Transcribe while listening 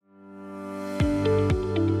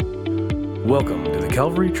Welcome to the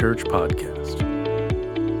Calvary Church Podcast.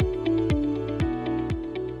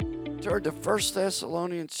 Turn to 1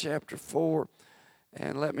 Thessalonians chapter 4,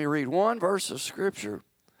 and let me read one verse of Scripture.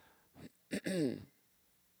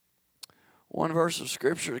 One verse of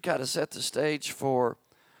Scripture to kind of set the stage for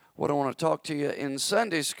what I want to talk to you in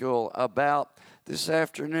Sunday school about this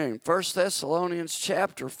afternoon. 1 Thessalonians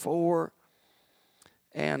chapter 4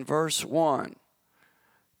 and verse 1.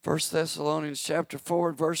 1 Thessalonians chapter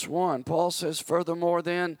 4 verse 1, Paul says, "Furthermore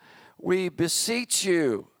then, we beseech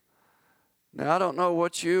you." Now, I don't know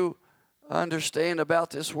what you understand about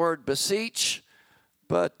this word beseech,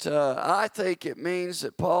 but I think it means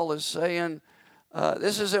that Paul is saying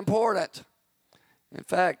this is important. In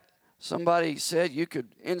fact, somebody said you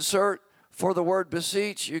could insert for the word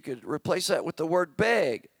beseech, you could replace that with the word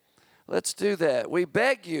beg. Let's do that. "We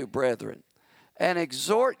beg you, brethren, and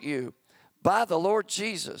exhort you by the Lord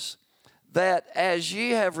Jesus, that as ye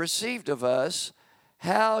have received of us,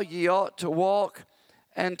 how ye ought to walk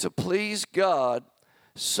and to please God,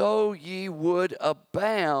 so ye would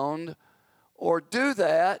abound," or do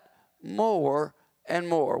that more and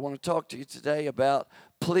more. I want to talk to you today about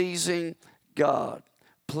pleasing God.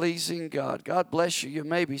 Pleasing God. God bless you. You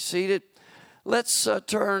may be seated. Let's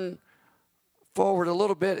turn forward a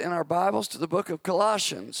little bit in our Bibles to the book of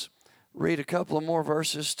Colossians. Read a couple of more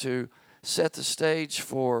verses to set the stage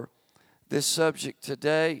for this subject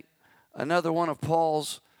today. Another one of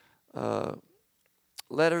Paul's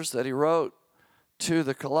letters that he wrote to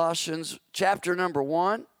the Colossians, chapter number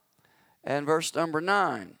 1 and verse number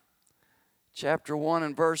 9. Chapter 1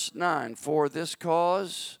 and verse 9. "For this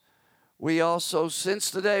cause we also,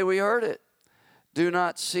 since the day we heard it, do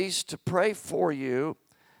not cease to pray for you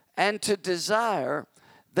and to desire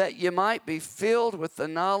that ye might be filled with the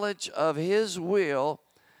knowledge of his will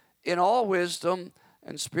in all wisdom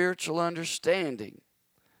and spiritual understanding,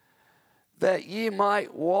 that ye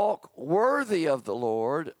might walk worthy of the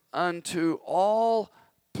Lord unto all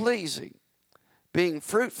pleasing, being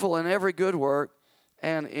fruitful in every good work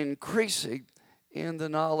and increasing in the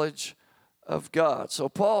knowledge of God." So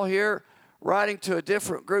Paul here, writing to a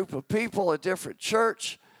different group of people, a different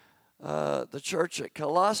church, the church at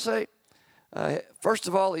Colossae. First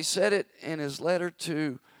of all, he said it in his letter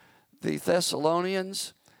to the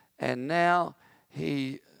Thessalonians, and now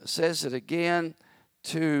he says it again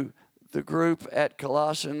to the group at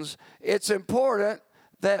Colossians. It's important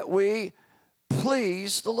that we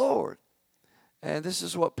please the Lord. And this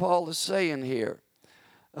is what Paul is saying here.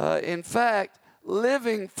 In fact,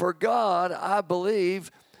 living for God, I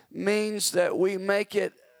believe, means that we make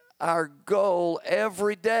it our goal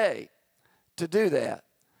every day to do that.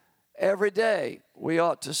 Every day we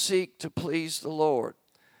ought to seek to please the Lord.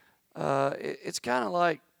 It's kind of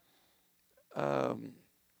like, I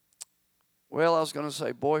was going to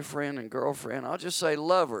say boyfriend and girlfriend. I'll just say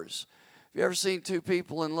lovers. Have you ever seen two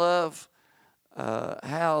people in love,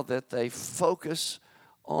 how that they focus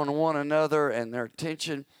on one another and their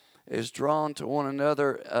attention is drawn to one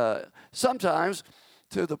another, sometimes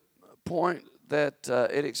to the point that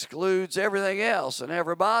it excludes everything else and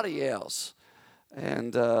everybody else.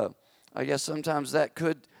 And I guess sometimes that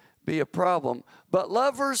could be a problem. But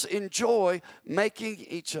lovers enjoy making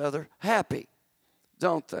each other happy,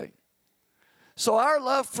 don't they? So our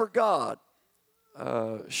love for God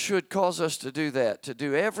should cause us to do that, to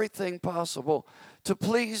do everything possible to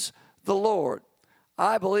please the Lord.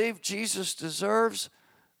 I believe Jesus deserves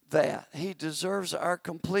that. He deserves our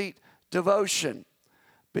complete devotion,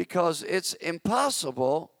 because it's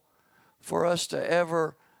impossible for us to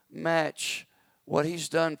ever match what he's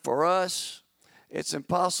done for us. It's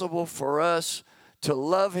impossible for us to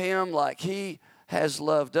love him like he has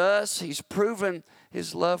loved us. He's proven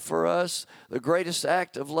his love for us. The greatest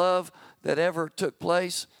act of love that ever took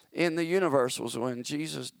place in the universe was when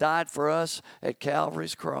Jesus died for us at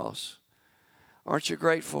Calvary's cross. Aren't you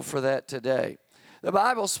grateful for that today? The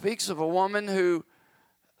Bible speaks of a woman who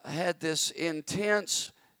had this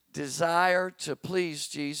intense desire to please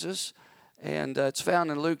Jesus, and it's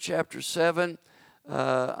found in Luke chapter 7.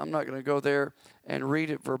 I'm not going to go there and read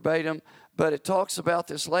it verbatim, but it talks about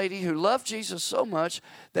this lady who loved Jesus so much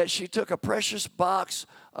that she took a precious box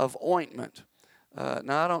of ointment.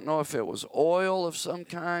 Now, I don't know if it was oil of some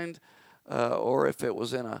kind or if it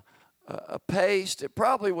was in a paste. It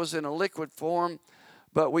probably was in a liquid form,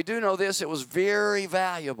 but we do know this: it was very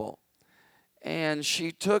valuable. And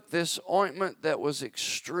she took this ointment that was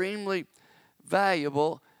extremely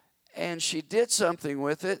valuable, and she did something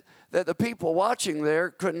with it that the people watching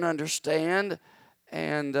there couldn't understand.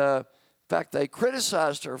 And in fact, they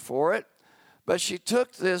criticized her for it. But she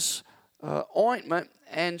took this ointment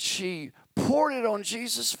and she poured poured it on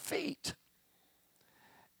Jesus' feet.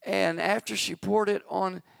 And after she poured it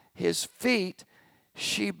on his feet,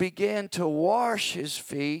 she began to wash his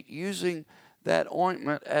feet using that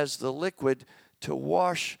ointment as the liquid to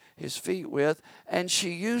wash his feet with. And she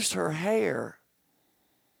used her hair.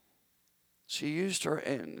 She used her,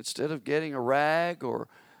 and instead of getting a rag or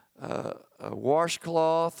a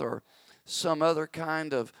washcloth or some other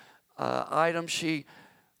kind of item, she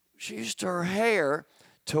used her hair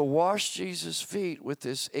to wash Jesus' feet with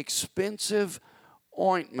this expensive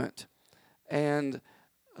ointment. And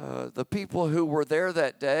the people who were there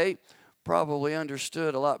that day probably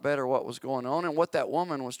understood a lot better what was going on and what that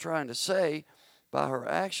woman was trying to say by her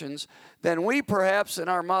actions than we perhaps in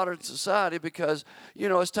our modern society, because,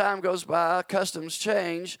 as time goes by, customs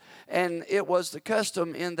change, and it was the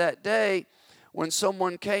custom in that day when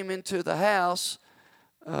someone came into the house.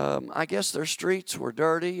 I guess their streets were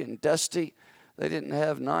dirty and dusty. They didn't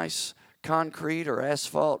have nice concrete or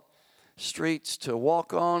asphalt streets to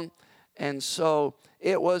walk on, and so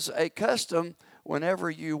it was a custom whenever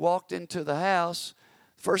you walked into the house,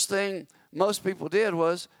 first thing most people did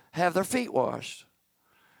was have their feet washed.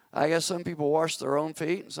 I guess some people washed their own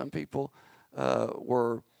feet, and some people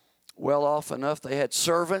were well off enough. They had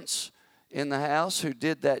servants in the house who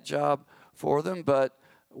did that job for them, but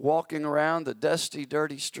walking around the dusty,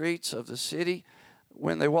 dirty streets of the city,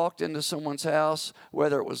 when they walked into someone's house,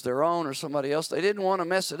 whether it was their own or somebody else, they didn't want to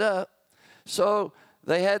mess it up, so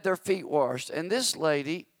they had their feet washed. And this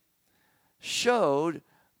lady showed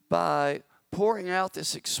by pouring out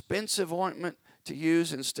this expensive ointment to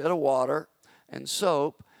use instead of water and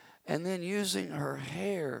soap, and then using her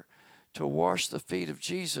hair to wash the feet of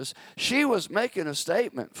Jesus. She was making a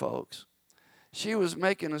statement, folks. She was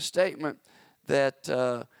making a statement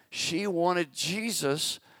that she wanted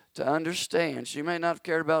Jesus to understand. She may not have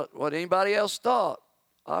cared about what anybody else thought.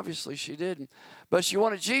 Obviously, she didn't. But she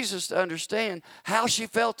wanted Jesus to understand how she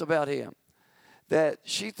felt about him. That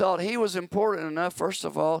she thought he was important enough, first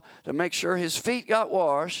of all, to make sure his feet got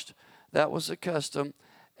washed. That was the custom.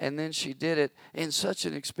 And then she did it in such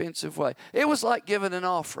an expensive way. It was like giving an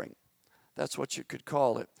offering. That's what you could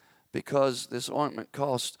call it, because this ointment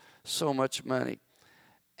cost so much money.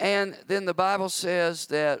 And then the Bible says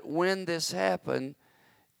that when this happened,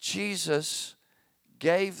 Jesus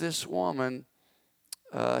gave this woman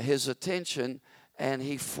his attention, and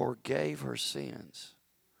he forgave her sins.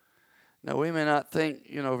 Now, we may not think,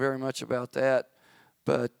 very much about that,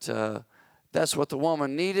 but that's what the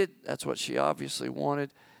woman needed. That's what she obviously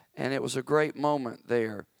wanted, and it was a great moment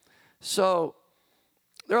there. So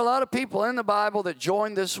there are a lot of people in the Bible that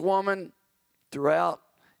joined this woman throughout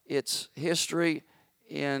its history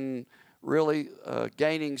in really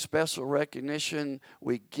gaining special recognition.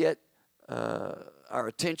 We get our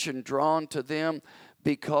attention drawn to them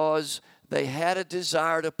because they had a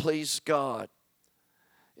desire to please God.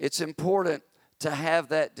 It's important to have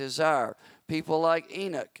that desire. People like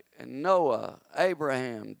Enoch and Noah,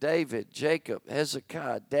 Abraham, David, Jacob,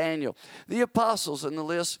 Hezekiah, Daniel, the apostles, and the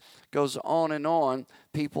list goes on and on.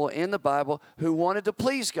 People in the Bible who wanted to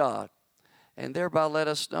please God, and thereby let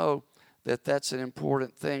us know that that's an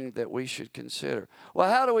important thing that we should consider. Well,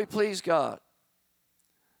 how do we please God?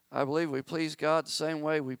 I believe we please God the same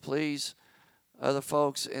way we please other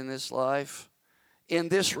folks in this life. In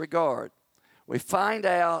this regard, we find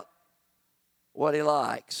out what he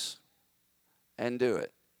likes and do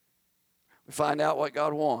it. We find out what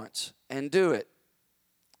God wants and do it.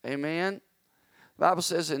 Amen? The Bible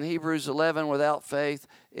says in Hebrews 11, without faith,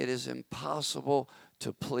 it is impossible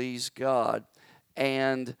to please God.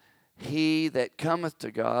 And he that cometh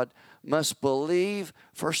to God must believe,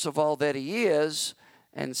 first of all, that he is,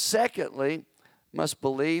 and secondly, must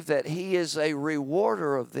believe that he is a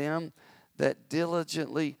rewarder of them that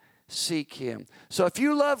diligently seek him. So if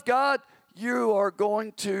you love God, you are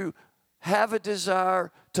going to have a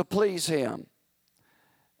desire to please him.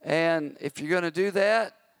 And if you're going to do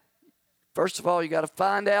that, first of all, you got to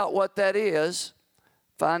find out what that is.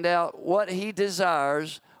 Find out what he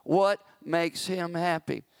desires, what makes him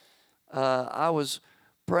happy. I was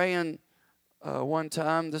praying one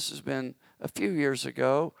time, this has been a few years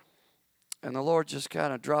ago, and the Lord just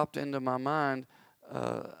kind of dropped into my mind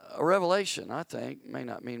a revelation, I think. May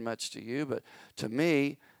not mean much to you, but to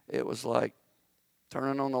me, it was like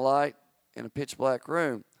turning on the light in a pitch black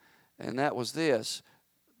room. And that was this,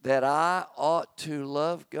 that I ought to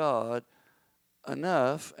love God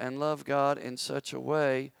enough and love God in such a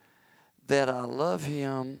way that I love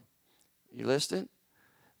him, you listening?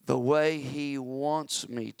 The way he wants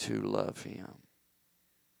me to love him.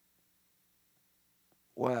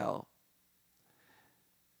 Wow.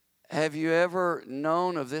 Have you ever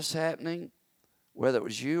known of this happening? whether it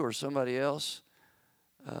was you or somebody else.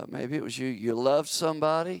 Maybe it was you. You loved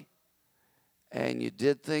somebody and you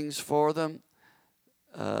did things for them.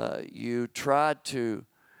 You tried to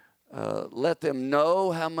let them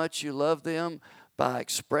know how much you love them by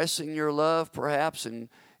expressing your love, perhaps in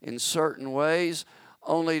certain ways,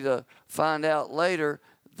 only to find out later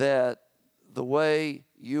that the way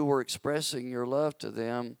you were expressing your love to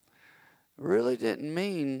them really didn't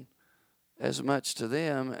mean as much to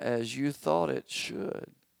them as you thought it should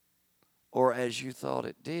or as you thought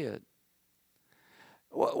it did.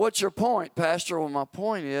 What's your point, Pastor? Well, my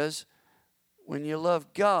point is, when you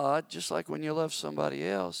love God, just like when you love somebody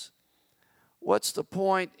else, what's the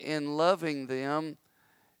point in loving them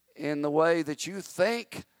in the way that you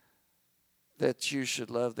think that you should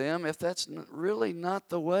love them if that's really not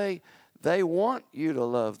the way they want you to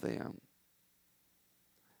love them?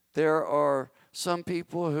 There are some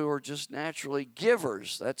people who are just naturally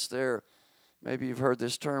givers. That's their, maybe you've heard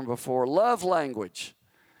this term before, love language.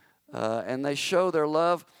 And they show their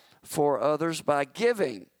love for others by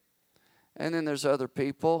giving. And then there's other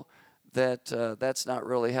people that that's not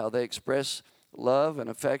really how they express love and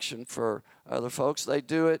affection for other folks. They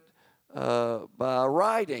do it by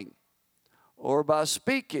writing or by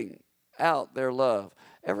speaking out their love.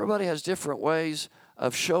 Everybody has different ways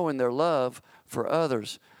of showing their love for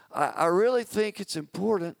others. I really think it's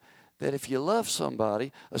important that if you love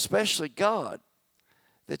somebody, especially God,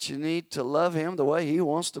 that you need to love Him the way He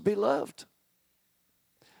wants to be loved.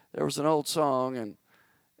 There was an old song, and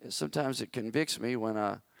sometimes it convicts me when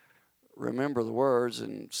I remember the words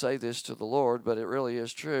and say this to the Lord, but it really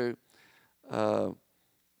is true. I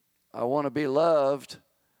want to be loved,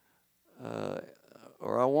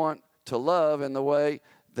 or I want to love in the way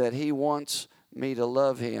that He wants me to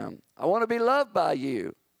love Him. I want to be loved by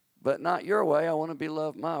you, but not your way. I want to be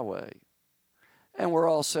loved my way. And we're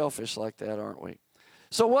all selfish like that, aren't we?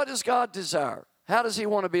 So what does God desire? How does He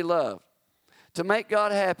want to be loved? To make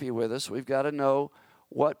God happy with us, we've got to know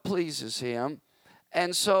what pleases Him.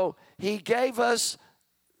 And so He gave us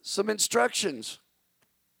some instructions.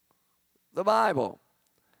 The Bible.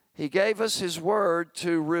 He gave us His Word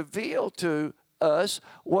to reveal to us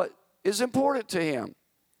what is important to Him.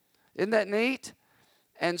 Isn't that neat?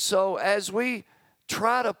 And so as we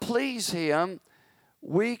try to please Him,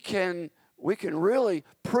 we can really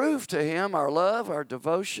prove to Him our love, our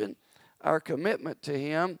devotion, our commitment to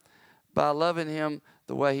Him by loving Him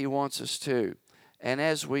the way He wants us to. And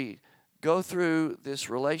as we go through this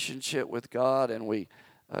relationship with God and we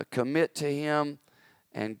commit to Him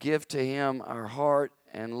and give to Him our heart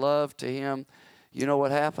and love to Him, you know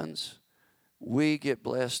what happens? We get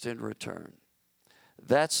blessed in return.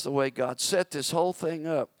 That's the way God set this whole thing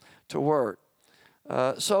up to work.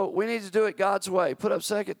 So we need to do it God's way. Put up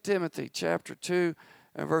 2 Timothy chapter 2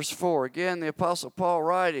 and verse 4. Again, the Apostle Paul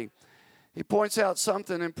writing. He points out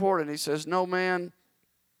something important. He says, no man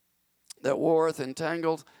that warreth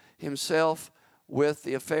entangled himself with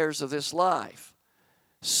the affairs of this life,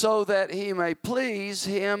 so that he may please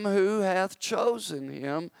him who hath chosen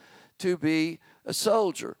him to be a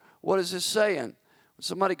soldier. What is this saying? When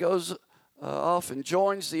somebody goes off and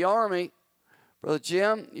joins the army, Brother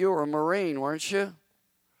Jim, you were a Marine, weren't you?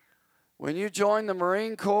 When you join the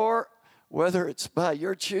Marine Corps, whether it's by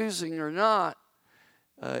your choosing or not,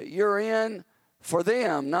 you're in for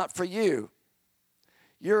them, not for you.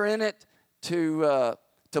 You're in it to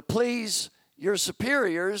please your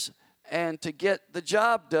superiors and to get the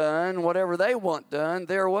job done, whatever they want done,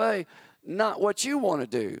 their way, not what you want to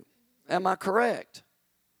do. Am I correct?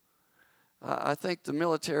 I think the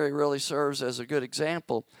military really serves as a good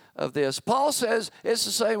example of this. Paul says it's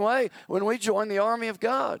the same way when we join the army of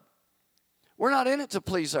God. We're not in it to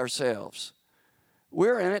please ourselves.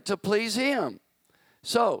 We're in it to please Him.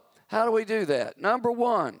 So, how do we do that? Number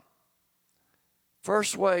one,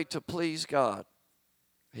 first way to please God.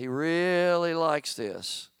 He really likes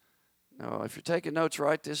this. Now, if you're taking notes,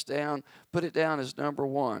 write this down. Put it down as number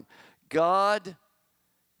one. God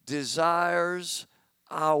desires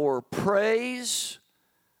our praise,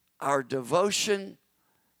 our devotion,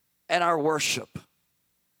 and our worship.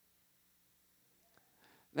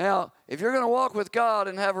 Now, if you're going to walk with God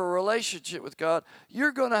and have a relationship with God,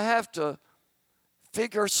 you're going to have to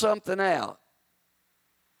figure something out.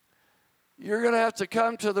 You're going to have to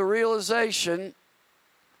come to the realization,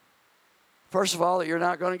 first of all, that you're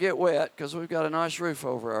not going to get wet because we've got a nice roof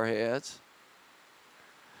over our heads.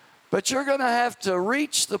 But you're going to have to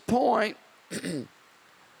reach the point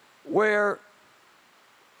where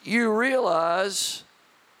you realize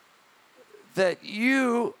that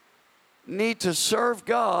you need to serve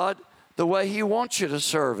God the way He wants you to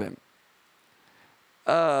serve Him.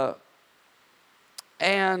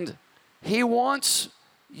 And He wants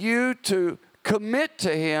you to commit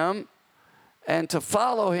to Him and to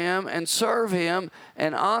follow Him and serve Him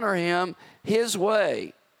and honor Him His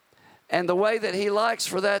way. And the way that He likes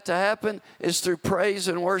for that to happen is through praise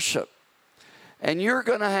and worship. And you're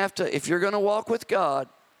going to have to, if you're going to walk with God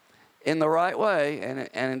in the right way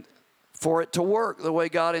and for it to work the way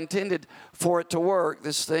God intended for it to work,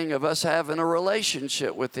 this thing of us having a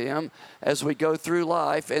relationship with Him as we go through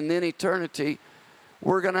life and then eternity,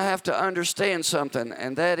 we're going to have to understand something,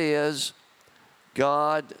 and that is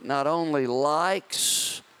God not only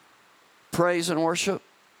likes praise and worship,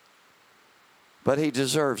 but He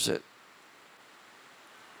deserves it.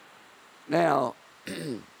 Now,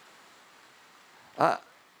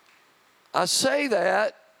 I say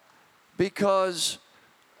that because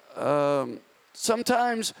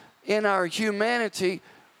sometimes in our humanity,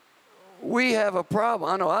 we have a problem.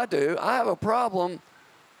 I know I do. I have a problem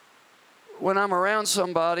when I'm around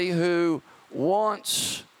somebody who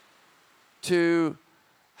wants to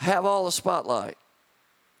have all the spotlight.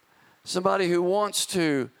 Somebody who wants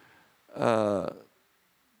to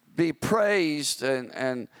be praised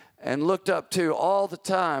and looked up to all the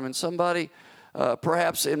time. And somebody,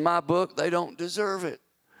 perhaps in my book, they don't deserve it,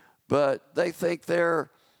 but they think they're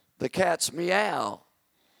the cat's meow.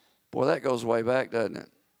 Boy, that goes way back, doesn't it?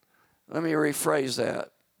 Let me rephrase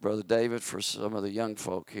that, Brother David, for some of the young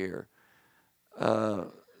folk here.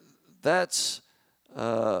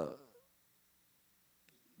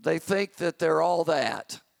 They think that they're all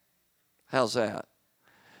that. How's that?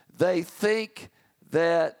 They think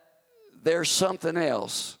that there's something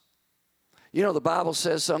else. You know, the Bible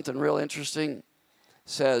says something real interesting. It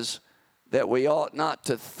says that we ought not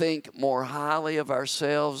to think more highly of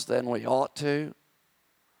ourselves than we ought to.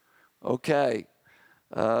 Okay.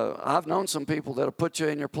 I've known some people that'll put you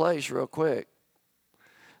in your place real quick.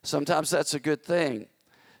 Sometimes that's a good thing.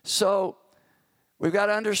 So we've got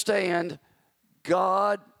to understand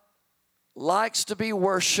God likes to be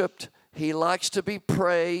worshiped. He likes to be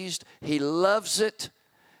praised. He loves it.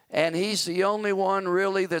 And He's the only one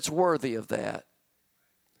really that's worthy of that.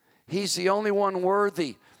 He's the only one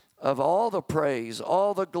worthy of all the praise,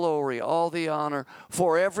 all the glory, all the honor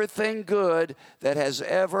for everything good that has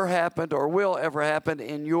ever happened or will ever happen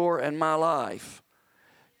in your and my life.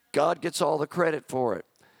 God gets all the credit for it.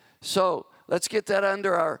 So let's get that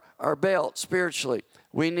under our belt spiritually.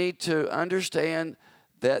 We need to understand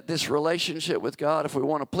that this relationship with God, if we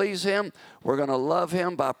want to please Him, we're going to love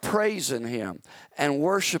Him by praising Him and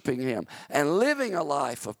worshiping Him and living a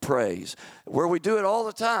life of praise where we do it all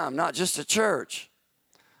the time, not just at church,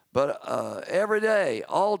 but every day,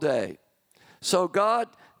 all day. So God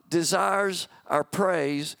desires our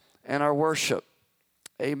praise and our worship.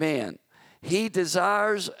 Amen. He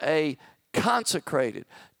desires a consecrated,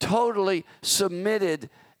 totally submitted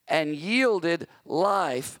and yielded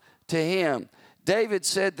life to Him. David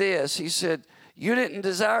said this. He said, "You didn't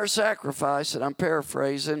desire sacrifice," and I'm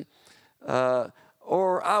paraphrasing,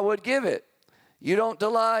 "or I would give it. You don't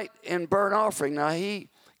delight in burnt offering." Now,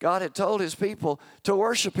 God had told His people to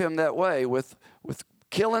worship Him that way with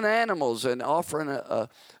killing animals and offering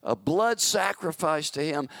a blood sacrifice to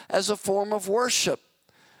Him as a form of worship.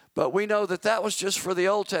 But we know that was just for the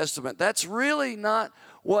Old Testament. That's really not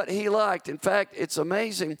what He liked. In fact, it's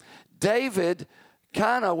amazing. David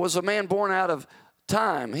kind of was a man born out of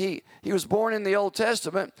time. He was born in the Old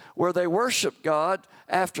Testament where they worshiped God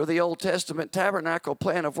after the Old Testament tabernacle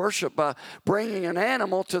plan of worship by bringing an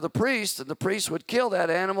animal to the priest, and the priest would kill that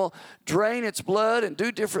animal, drain its blood, and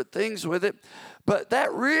do different things with it. But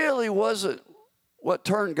that really wasn't what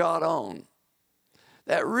turned God on.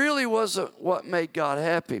 That really wasn't what made God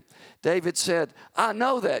happy. David said, "I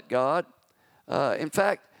know that, God." In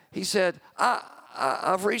fact, he said,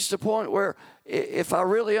 I've reached a point where if I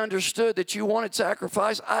really understood that you wanted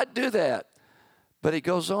sacrifice, I'd do that. But he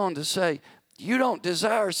goes on to say, you don't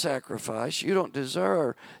desire sacrifice. You don't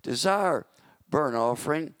desire burnt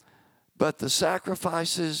offering. But the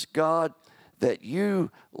sacrifices, God, that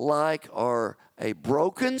you like are a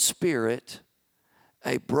broken spirit,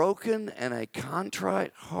 a broken and a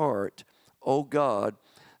contrite heart, O God,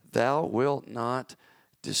 thou wilt not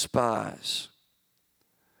despise.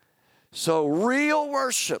 So real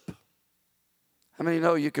worship. How many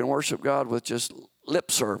know you can worship God with just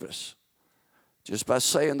lip service? Just by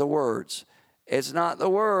saying the words. It's not the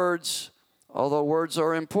words, although words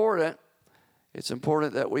are important. It's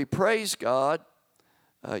important that we praise God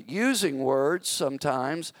using words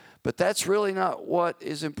sometimes, but that's really not what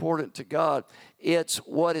is important to God. It's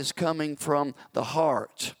what is coming from the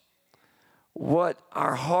heart. What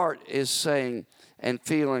our heart is saying and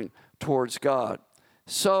feeling towards God.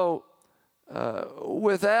 So,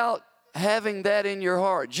 without having that in your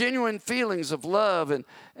heart, genuine feelings of love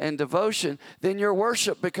and devotion, then your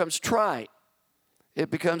worship becomes trite.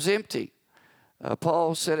 It becomes empty.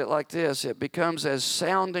 Paul said it like this: it becomes as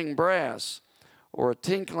sounding brass or a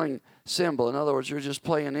tinkling cymbal. In other words, you're just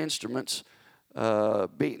playing instruments,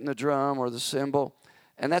 beating the drum or the cymbal,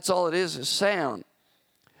 and that's all it is sound.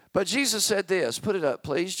 But Jesus said this, put it up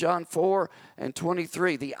please, John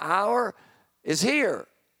 4:23. The hour is here,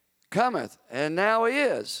 cometh, and now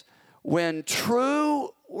is, when true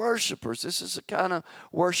worshipers, this is the kind of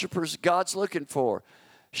worshipers God's looking for,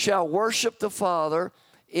 shall worship the Father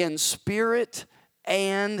in spirit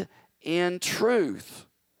and in truth.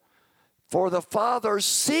 For the Father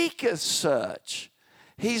seeketh such.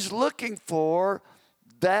 He's looking for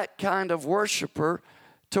that kind of worshiper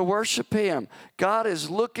to worship Him. God is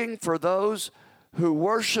looking for those who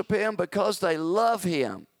worship Him because they love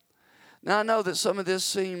Him. Now, I know that some of this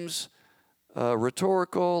seems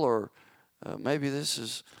rhetorical, or maybe this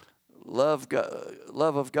is love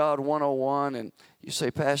of God 101, and you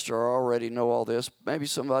say, Pastor, I already know all this. Maybe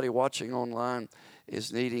somebody watching online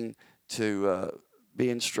is needing to be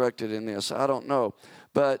instructed in this. I don't know.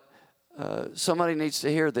 But somebody needs to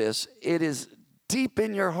hear this. It is deep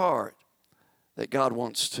in your heart that God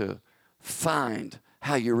wants to find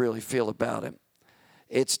how you really feel about Him.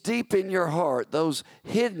 It's deep in your heart, those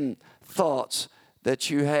hidden thoughts that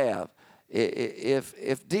you have.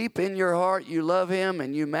 If deep in your heart you love Him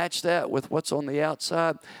and you match that with what's on the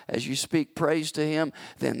outside as you speak praise to Him,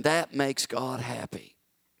 then that makes God happy.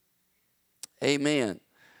 Amen.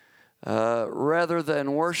 Rather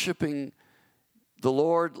than worshiping the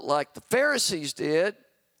Lord like the Pharisees did,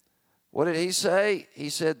 what did He say? He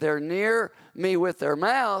said, they're near me with their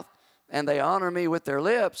mouth and they honor me with their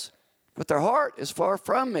lips, but their heart is far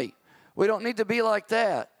from me. We don't need to be like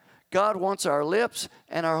that. God wants our lips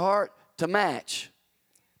and our heart to match,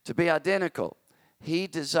 to be identical. He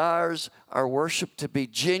desires our worship to be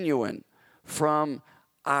genuine from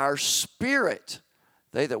our spirit.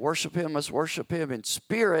 They that worship Him must worship Him in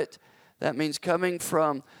spirit. That means coming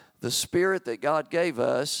from the spirit that God gave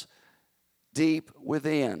us deep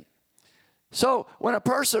within. So when a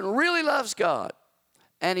person really loves God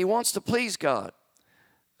and he wants to please God,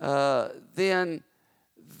 then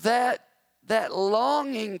that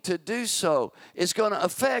longing to do so is going to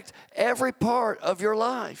affect every part of your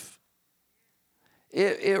life.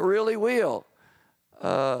 It really will.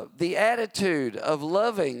 The attitude of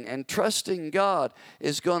loving and trusting God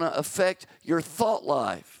is going to affect your thought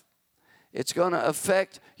life. It's going to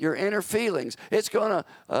affect your inner feelings. It's going to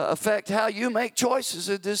affect how you make choices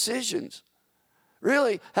and decisions.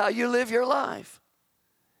 Really, how you live your life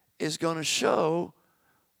is going to show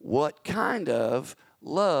what kind of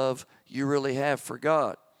love you really have for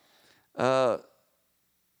God. I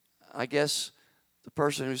guess the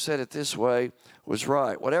person who said it this way was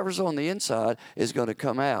right. Whatever's on the inside is going to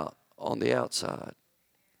come out on the outside.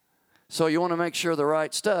 So you want to make sure the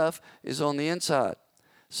right stuff is on the inside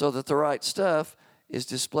so that the right stuff is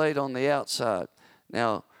displayed on the outside.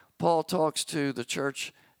 Now, Paul talks to the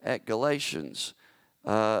church at Galatians,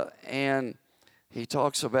 and he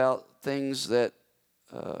talks about things that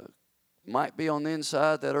might be on the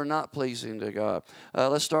inside that are not pleasing to God.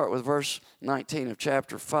 Let's start with verse 19 of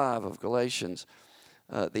chapter 5 of Galatians.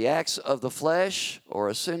 The acts of the flesh or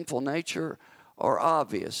a sinful nature are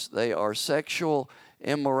obvious. They are sexual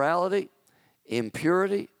immorality,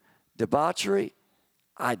 impurity, debauchery,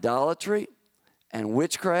 idolatry, and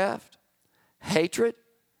witchcraft, hatred,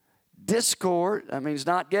 discord, that means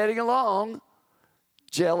not getting along,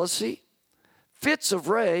 jealousy, fits of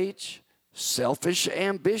rage, selfish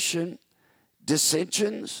ambition,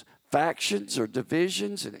 dissensions, factions or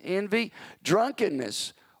divisions, and envy,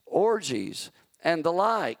 drunkenness, orgies, and the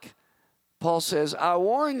like. Paul says, I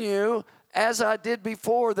warn you, as I did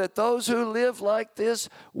before, that those who live like this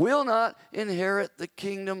will not inherit the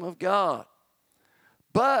kingdom of God.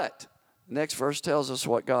 But, the next verse tells us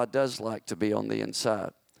what God does like to be on the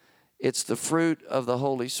inside. It's the fruit of the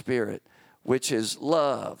Holy Spirit, which is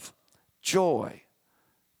love, joy,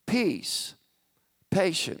 peace,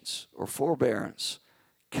 patience or forbearance,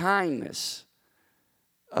 kindness,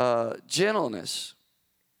 gentleness,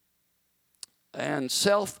 and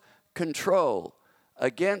self-control.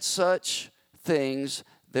 Against such things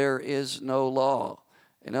there is no law.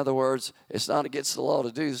 In other words, it's not against the law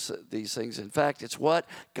to do these things. In fact, it's what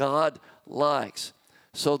God likes.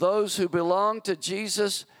 So those who belong to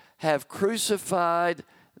Jesus have crucified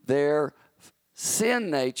their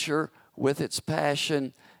sin nature with its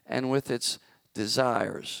passion and with its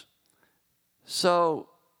desires. So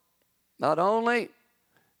not only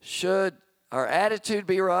should our attitude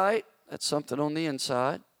be right That's something on the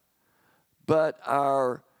inside. But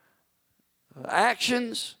our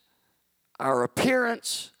actions, our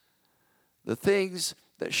appearance, the things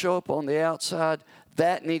that show up on the outside,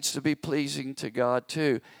 that needs to be pleasing to God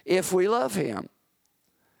too, if we love Him.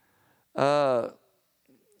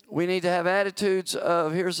 We need to have attitudes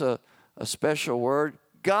of, here's a special word,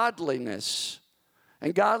 godliness.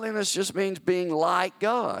 And godliness just means being like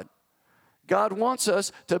God. God wants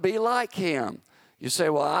us to be like Him. You say,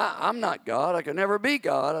 well, I'm not God. I could never be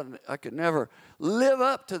God. I could never live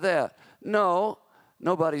up to that. No,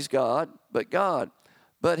 nobody's God but God.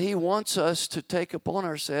 But He wants us to take upon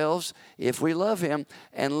ourselves, if we love Him,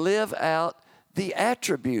 and live out the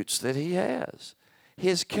attributes that He has.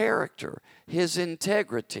 His character, His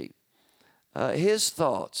integrity, His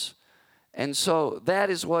thoughts. And so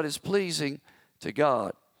that is what is pleasing to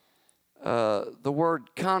God. The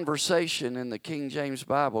word conversation in the King James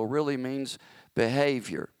Bible really means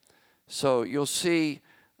behavior. So you'll see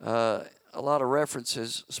a lot of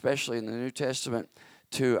references, especially in the New Testament,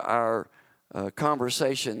 to our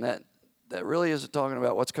conversation that really isn't talking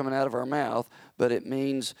about what's coming out of our mouth, but it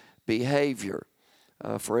means behavior.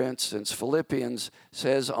 For instance, Philippians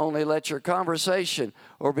says, only let your conversation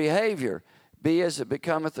or behavior be as it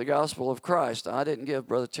becometh the gospel of Christ. Now, I didn't give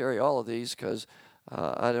Brother Terry all of these because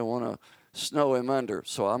I didn't want to snow him under.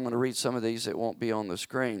 So I'm going to read some of these that won't be on the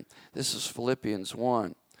screen. This is Philippians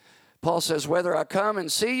 1. Paul says, whether I come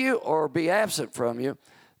and see you or be absent from you,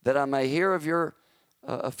 that I may hear of your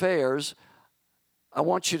affairs, I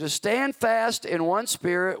want you to stand fast in one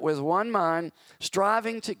spirit with one mind,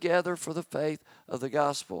 striving together for the faith of the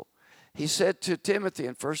gospel. He said to Timothy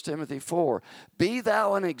in 1 Timothy 4, be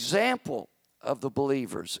thou an example of the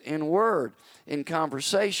believers in word, in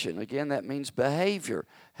conversation. Again, that means behavior,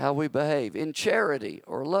 how we behave. In charity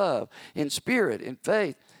or love, in spirit, in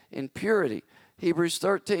faith, in purity. Hebrews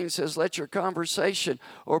 13 says, let your conversation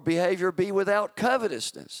or behavior be without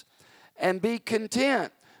covetousness, and be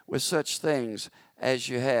content with such things as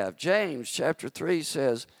you have. James chapter 3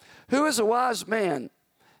 says, who is a wise man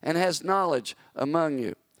and has knowledge among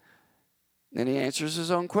you? Then he answers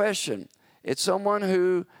his own question. It's someone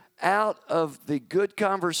who, out of the good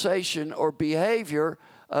conversation or behavior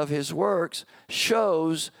of his works,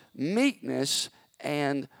 shows meekness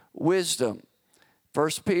and wisdom. 1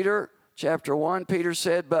 Peter chapter 1, Peter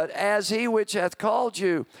said, but as he which hath called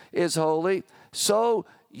you is holy, so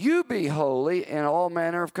you be holy in all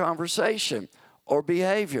manner of conversation or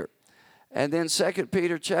behavior. And then 2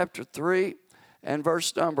 Peter chapter 3 and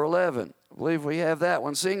verse number 11. I believe we have that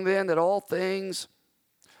one. Seeing then that all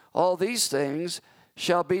these things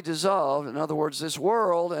shall be dissolved. In other words, this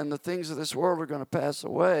world and the things of this world are going to pass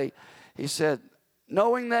away. He said,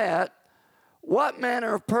 knowing that, what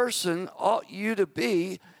manner of person ought you to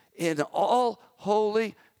be in all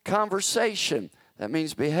holy conversation? That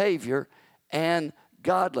means behavior and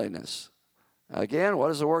godliness. Again, what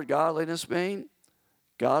does the word godliness mean?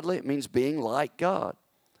 Godly, it means being like God,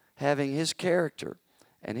 having His character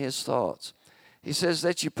and His thoughts. He says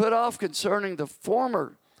that you put off concerning the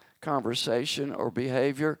former conversation or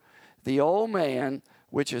behavior, the old man,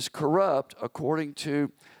 which is corrupt according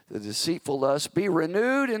to the deceitful lust, be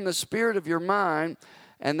renewed in the spirit of your mind,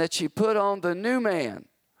 and that you put on the new man.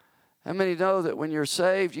 How many know that when you're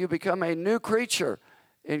saved, you become a new creature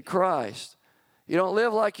in Christ? You don't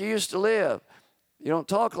live like you used to live. You don't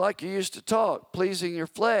talk like you used to talk, pleasing your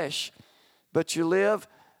flesh, but you live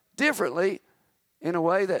differently in a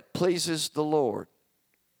way that pleases the Lord.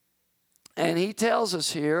 And he tells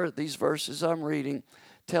us here, these verses I'm reading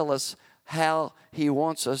tell us how he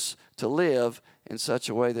wants us to live in such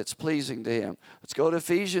a way that's pleasing to him. Let's go to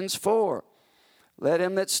Ephesians 4. Let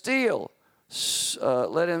him that steal,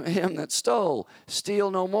 him that stole,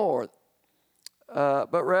 steal no more.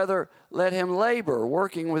 But rather let him labor,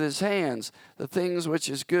 working with his hands, the things which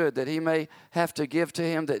is good, that he may have to give to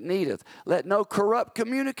him that needeth. Let no corrupt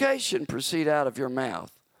communication proceed out of your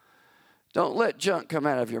mouth. Don't let junk come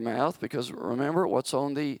out of your mouth, because remember, what's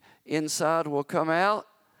on the inside will come out.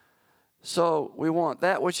 So we want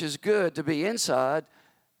that which is good to be inside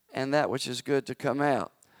and that which is good to come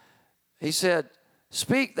out. He said,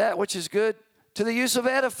 speak that which is good to the use of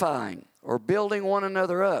edifying, or building one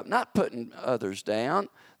another up, not putting others down.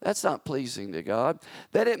 That's not pleasing to God.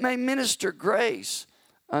 That it may minister grace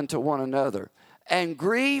unto one another, and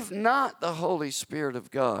grieve not the Holy Spirit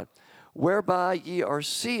of God, whereby ye are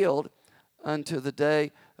sealed unto the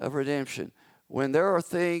day of redemption. When there are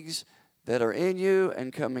things that are in you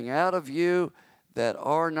and coming out of you that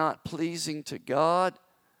are not pleasing to God,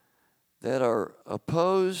 that are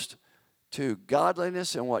opposed to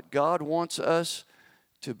godliness and what God wants us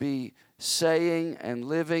to be saying and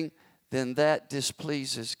living, then that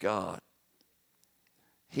displeases God.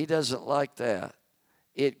 He doesn't like that.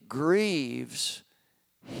 It grieves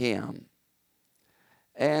Him.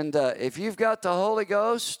 And if you've got the Holy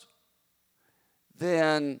Ghost,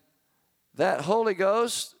 then that Holy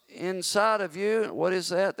Ghost inside of you, what is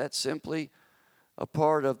that? That's simply a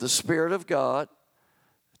part of the Spirit of God.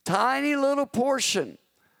 Tiny little portion.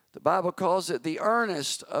 The Bible calls it the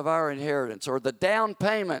earnest of our inheritance, or the down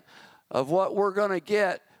payment of what we're going to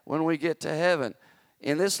get when we get to heaven.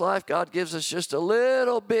 In this life, God gives us just a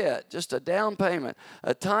little bit, just a down payment,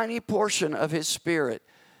 a tiny portion of His Spirit.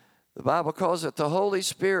 The Bible calls it the Holy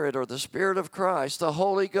Spirit, or the Spirit of Christ, the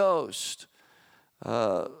Holy Ghost.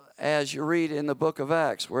 As you read in the book of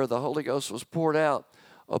Acts, where the Holy Ghost was poured out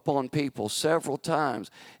upon people several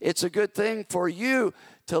times. It's a good thing for you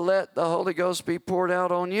to let the Holy Ghost be poured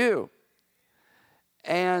out on you.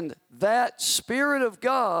 And that Spirit of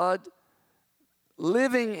God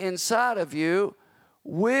living inside of you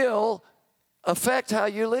will affect how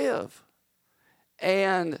you live.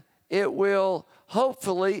 And it will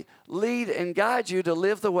hopefully lead and guide you to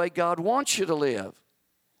live the way God wants you to live.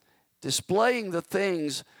 Displaying the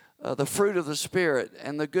things, the fruit of the Spirit,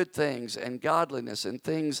 and the good things, and godliness, and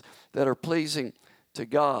things that are pleasing to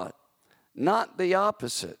God. Not the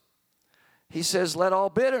opposite. He says, let all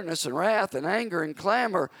bitterness and wrath and anger and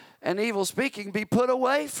clamor and evil speaking be put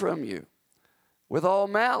away from you with all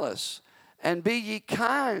malice. And be ye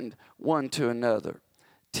kind one to another,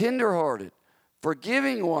 tenderhearted,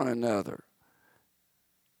 forgiving one another.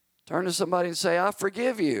 Turn to somebody and say, I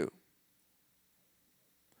forgive you.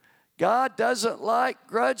 God doesn't like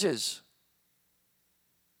grudges.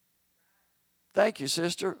 Thank you,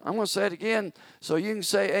 sister. I'm going to say it again so you can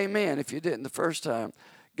say amen if you didn't the first time.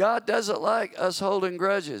 God doesn't like us holding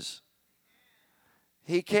grudges.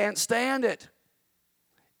 He can't stand it.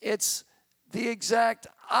 It's the exact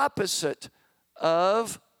opposite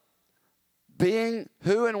of being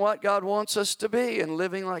who and what God wants us to be and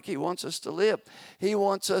living like He wants us to live. He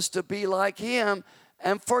wants us to be like Him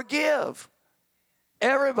and forgive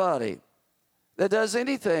everybody that does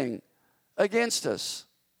anything against us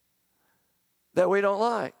that we don't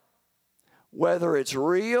like. Whether it's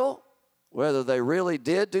real, whether they really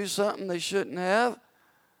did do something they shouldn't have,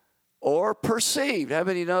 or perceived. How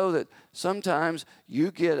many know that sometimes you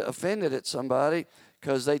get offended at somebody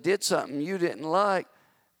because they did something you didn't like,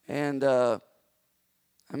 and how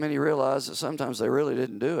many realize that sometimes they really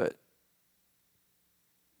didn't do it?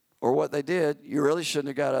 Or what they did, you really shouldn't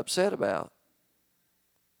have got upset about.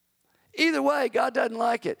 Either way, God doesn't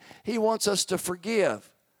like it. He wants us to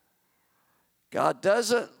forgive. God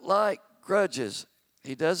doesn't like grudges.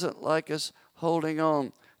 He doesn't like us holding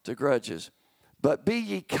on to grudges. But be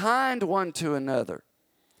ye kind one to another,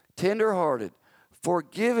 tenderhearted,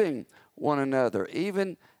 forgiving one another,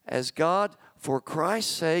 even as God, for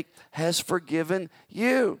Christ's sake, has forgiven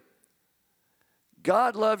you.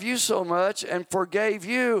 God loved you so much and forgave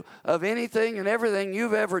you of anything and everything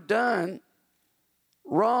you've ever done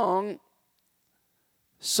wrong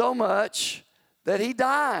so much that He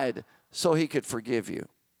died so He could forgive you.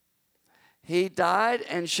 He died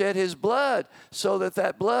and shed His blood so that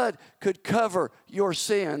that blood could cover your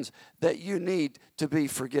sins that you need to be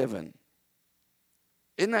forgiven.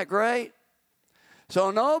 Isn't that great?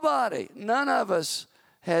 So none of us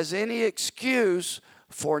has any excuse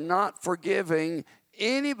for not forgiving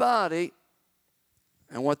anybody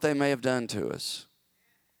and what they may have done to us.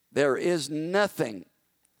 There is nothing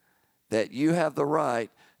that you have the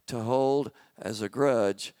right to hold as a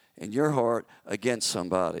grudge in your heart against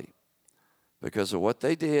somebody because of what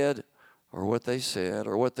they did or what they said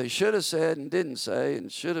or what they should have said and didn't say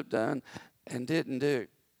and should have done and didn't do.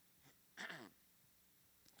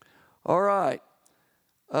 All right.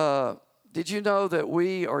 Did you know that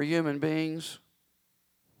we are human beings?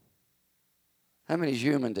 How many is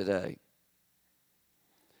human today?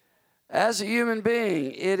 As a human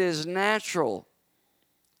being, it is natural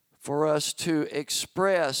for us to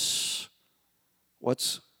express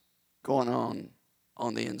what's going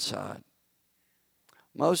on the inside.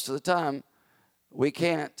 Most of the time, we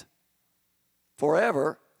can't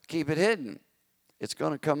forever keep it hidden. It's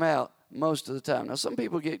going to come out most of the time. Now, some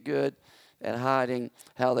people get good at hiding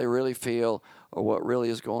how they really feel or what really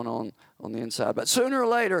is going on the inside. But sooner or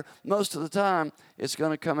later, most of the time, it's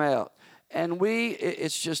going to come out. And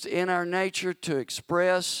it's just in our nature to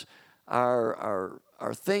express our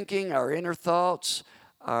thinking, our inner thoughts,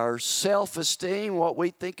 our self-esteem, what we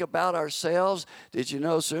think about ourselves. Did you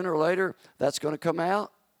know sooner or later that's going to come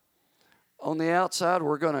out? On the outside,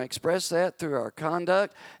 we're going to express that through our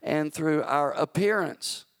conduct and through our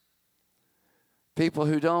appearance. People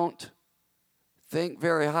who don't think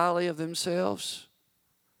very highly of themselves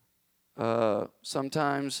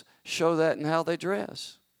sometimes show that in how they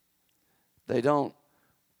dress. They don't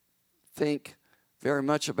think very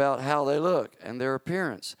much about how they look and their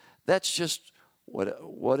appearance. That's just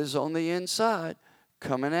what is on the inside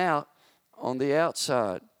coming out on the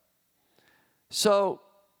outside. So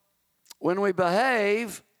when we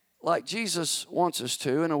behave like Jesus wants us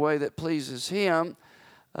to in a way that pleases Him,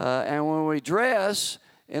 and when we dress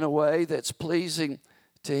in a way that's pleasing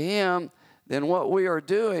to Him, then what we are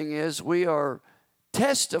doing is we are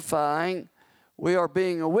testifying, we are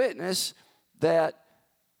being a witness that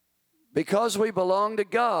because we belong to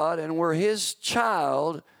God and we're His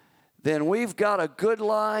child, then we've got a good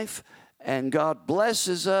life and God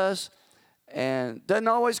blesses us, and doesn't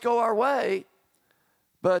always go our way.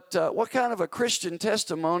 But what kind of a Christian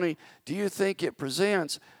testimony do you think it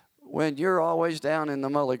presents when you're always down in the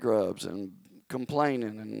mully grubs and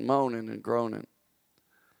complaining and moaning and groaning?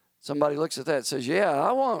 Somebody looks at that and says, yeah,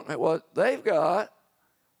 I want what they've got.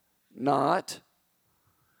 Not.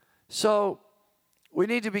 So we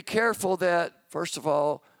need to be careful that, first of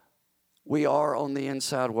all, we are on the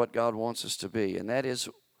inside what God wants us to be. And that is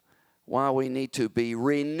why we need to be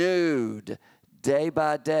renewed day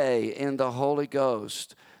by day in the Holy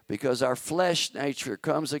Ghost, because our flesh nature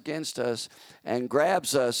comes against us and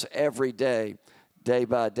grabs us every day, day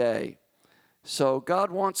by day. So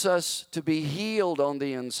God wants us to be healed on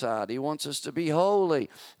the inside. He wants us to be holy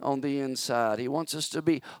on the inside. He wants us to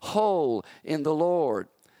be whole in the Lord.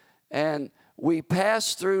 And we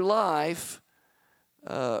pass through life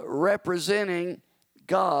representing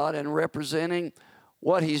God and representing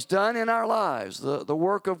what He's done in our lives, the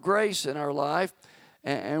work of grace in our life.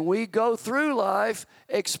 And we go through life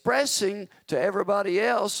expressing to everybody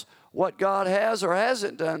else what God has or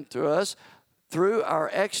hasn't done to us through our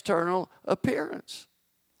external appearance,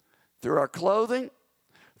 through our clothing,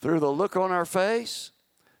 through the look on our face,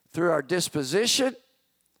 through our disposition,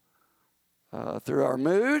 through our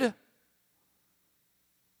mood.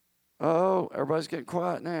 Oh, everybody's getting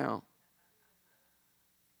quiet now.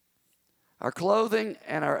 Our clothing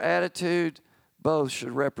and our attitude both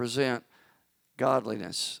should represent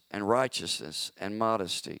godliness and righteousness and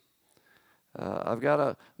modesty. I've got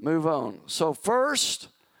to move on. So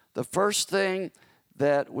the first thing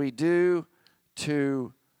that we do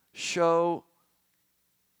to show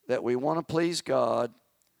that we want to please God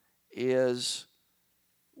is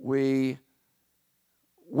we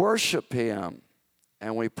worship Him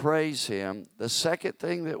and we praise Him. The second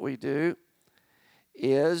thing that we do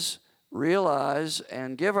is realize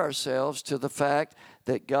and give ourselves to the fact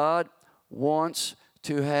that God wants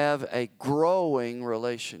to have a growing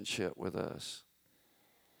relationship with us.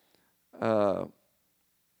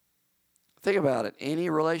 Think about it. Any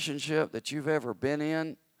relationship that you've ever been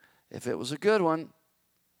in, if it was a good one,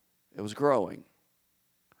 it was growing.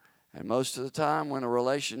 And most of the time when a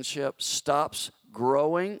relationship stops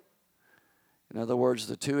growing, in other words,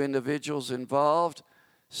 the two individuals involved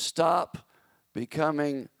stop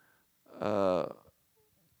showing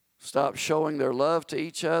their love to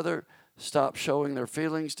each other, stop showing their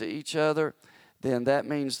feelings to each other, then that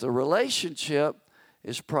means the relationship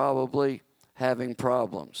is probably having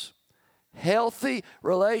problems. Healthy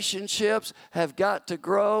relationships have got to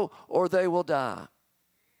grow or they will die.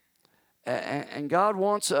 And God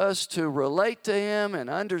wants us to relate to Him and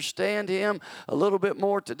understand Him a little bit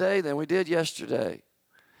more today than we did yesterday.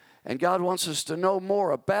 And God wants us to know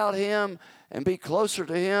more about Him and be closer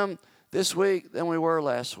to Him this week than we were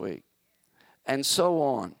last week. And so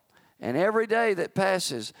on. And every day that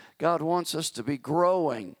passes, God wants us to be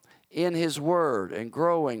growing in His Word and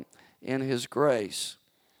growing in His grace.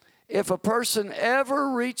 If a person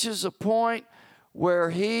ever reaches a point where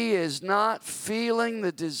he is not feeling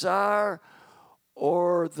the desire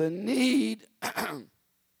or the need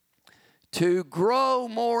to grow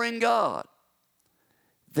more in God,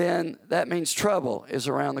 then that means trouble is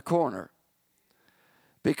around the corner.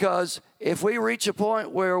 Because if we reach a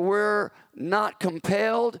point where we're not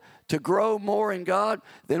compelled to grow more in God,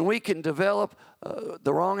 then we can develop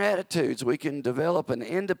the wrong attitudes. We can develop an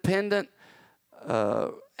independent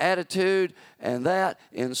attitude, and that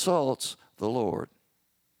insults the Lord.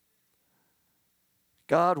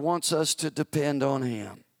 God wants us to depend on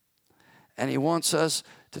Him. And He wants us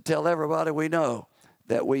to tell everybody we know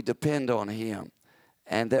that we depend on Him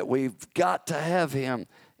and that we've got to have Him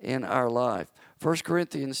in our life. 1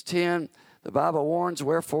 Corinthians 10, the Bible warns,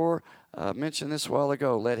 wherefore, I mentioned this a while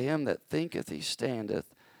ago, let him that thinketh he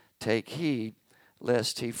standeth take heed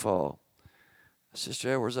lest he fall.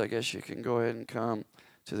 Sister Edwards, I guess you can go ahead and come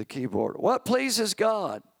to the keyboard. What pleases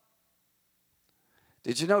God?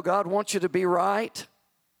 Did you know God wants you to be right?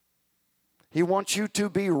 He wants you to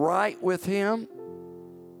be right with Him.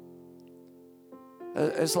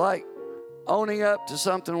 It's like owning up to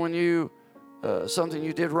something when something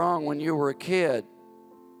you did wrong when you were a kid.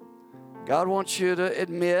 God wants you to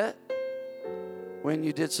admit when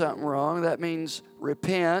you did something wrong. That means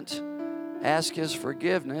repent, ask His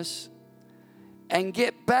forgiveness, and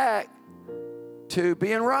get back to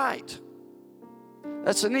being right.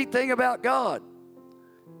 That's the neat thing about God.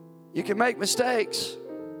 You can make mistakes,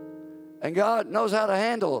 and God knows how to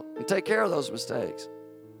handle and take care of those mistakes.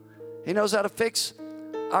 He knows how to fix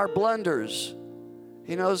our blunders.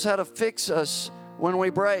 He knows how to fix us when we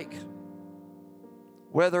break.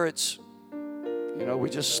 Whether it's, we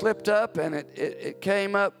just slipped up and it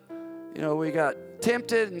came up, we got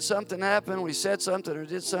tempted and something happened, we said something or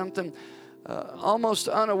did something almost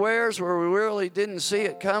unawares where we really didn't see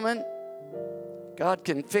it coming. God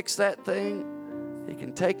can fix that thing. He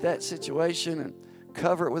can take that situation and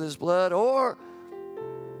cover it with His blood. Or,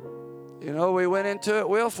 we went into it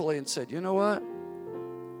willfully and said, you know what?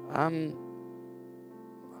 I'm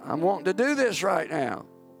wanting to do this right now.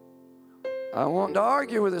 I'm wanting to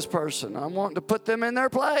argue with this person. I'm wanting to put them in their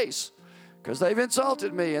place because they've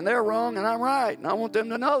insulted me and they're wrong and I'm right. And I want them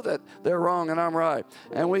to know that they're wrong and I'm right.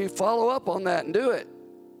 And we follow up on that and do it.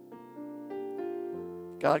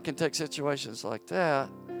 God can take situations like that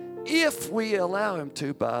if we allow Him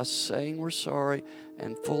to, by saying we're sorry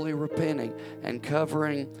and fully repenting and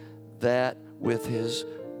covering that with His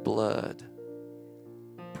blood.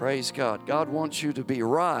 Praise God. God wants you to be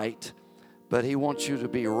right, but He wants you to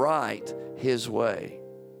be right His way.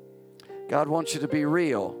 God wants you to be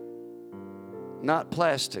real, not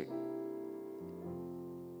plastic.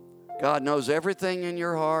 God knows everything in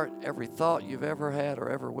your heart, every thought you've ever had or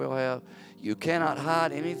ever will have. You cannot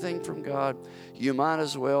hide anything from God. You might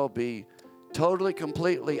as well be totally,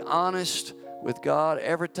 completely honest with God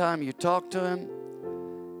every time you talk to Him,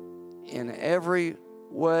 in every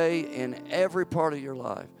way, in every part of your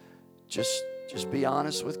life. Just be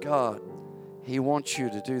honest with God. He wants you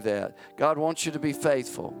to do that. God wants you to be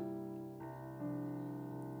faithful.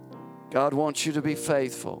 God wants you to be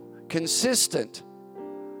faithful. Consistent.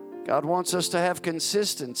 God wants us to have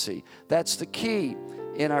consistency. That's the key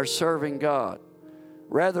in our serving God.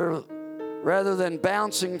 Rather than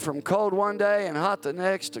bouncing from cold one day and hot the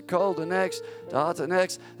next to cold the next to hot the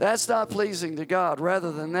next, that's not pleasing to God.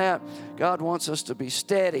 Rather than that, God wants us to be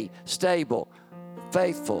steady, stable,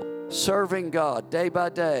 faithful, serving God day by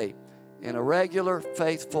day in a regular,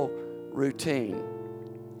 faithful routine.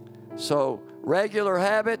 So, regular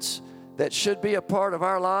habits that should be a part of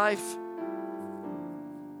our life: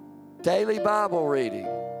 daily Bible reading,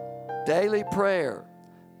 daily prayer,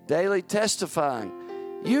 daily testifying.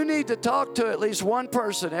 You need to talk to at least one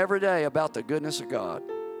person every day about the goodness of God.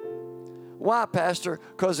 Why, Pastor?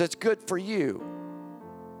 Because it's good for you.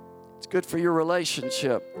 It's good for your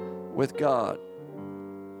relationship with God.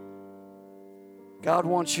 God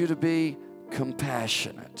wants you to be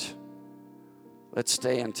compassionate. Let's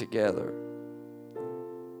stand together.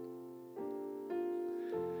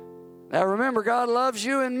 Now remember, God loves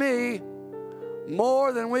you and me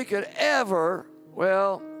more than we could ever,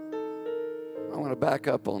 I want to back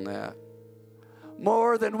up on that.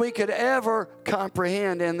 More than we could ever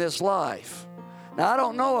comprehend in this life. Now, I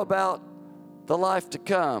don't know about the life to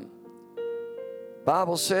come.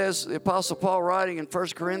 Bible says, the Apostle Paul writing in 1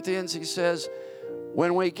 Corinthians, he says,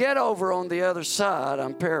 when we get over on the other side,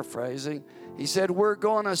 I'm paraphrasing, he said, we're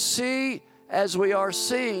going to see as we are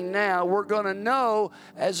seeing now. We're going to know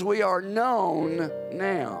as we are known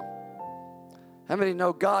now. How many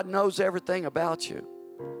know God knows everything about you?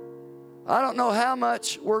 I don't know how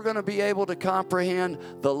much we're going to be able to comprehend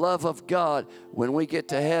the love of God when we get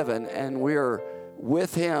to heaven and we're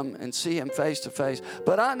with Him and see Him face to face.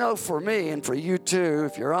 But I know for me and for you too,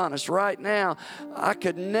 if you're honest, right now, I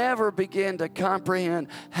could never begin to comprehend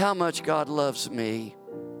how much God loves me.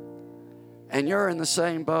 And you're in the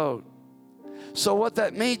same boat. So what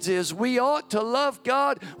that means is we ought to love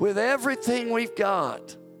God with everything we've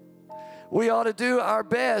got. We ought to do our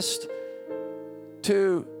best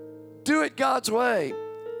to do it God's way.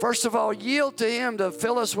 First of all, yield to Him to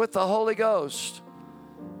fill us with the Holy Ghost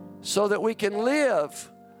so that we can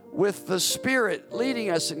live with the Spirit leading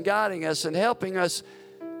us and guiding us and helping us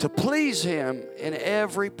to please Him in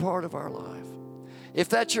every part of our life. If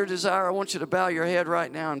that's your desire, I want you to bow your head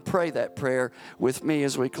right now and pray that prayer with me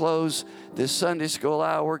as we close this Sunday school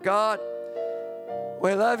hour. God,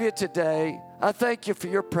 we love You today. I thank You for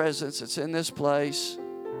Your presence that's in this place.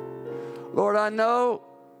 Lord, I know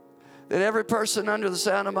that every person under the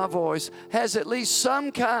sound of my voice has at least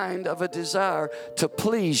some kind of a desire to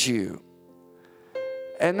please you.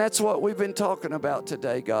 And that's what we've been talking about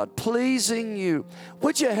today, God, pleasing you.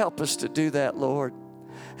 Would you help us to do that, Lord?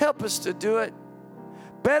 Help us to do it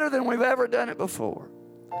better than we've ever done it before.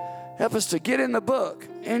 Help us to get in the book,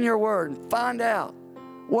 in your word, and find out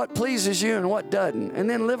what pleases you and what doesn't, and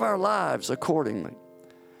then live our lives accordingly.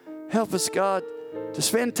 Help us, God, to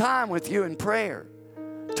spend time with you in prayer,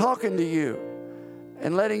 talking to you,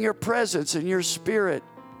 and letting your presence and your spirit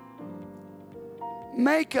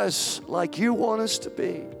make us like you want us to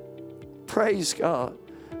be. Praise God.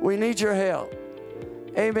 We need your help.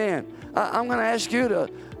 Amen. I'm going to ask you to,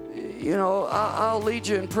 I'll lead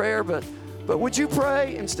you in prayer, but would you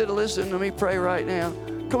pray instead of listening to me pray right now?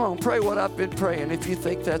 Come on, pray what I've been praying if you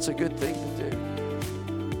think that's a good thing to do.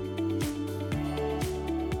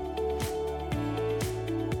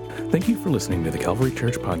 Thank you for listening to the Calvary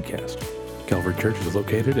Church Podcast. Calvary Church is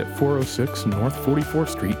located at 406 North 44th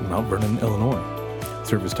Street in Mount Vernon, Illinois.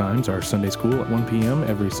 Service times are Sunday school at 1 p.m.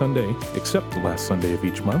 every Sunday, except the last Sunday of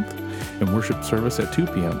each month, and worship service at 2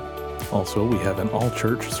 p.m. Also, we have an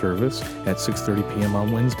all-church service at 6:30 p.m.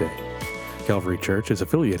 on Wednesday. Calvary Church is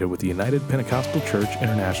affiliated with the United Pentecostal Church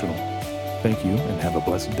International. Thank you, and have a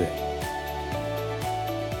blessed day.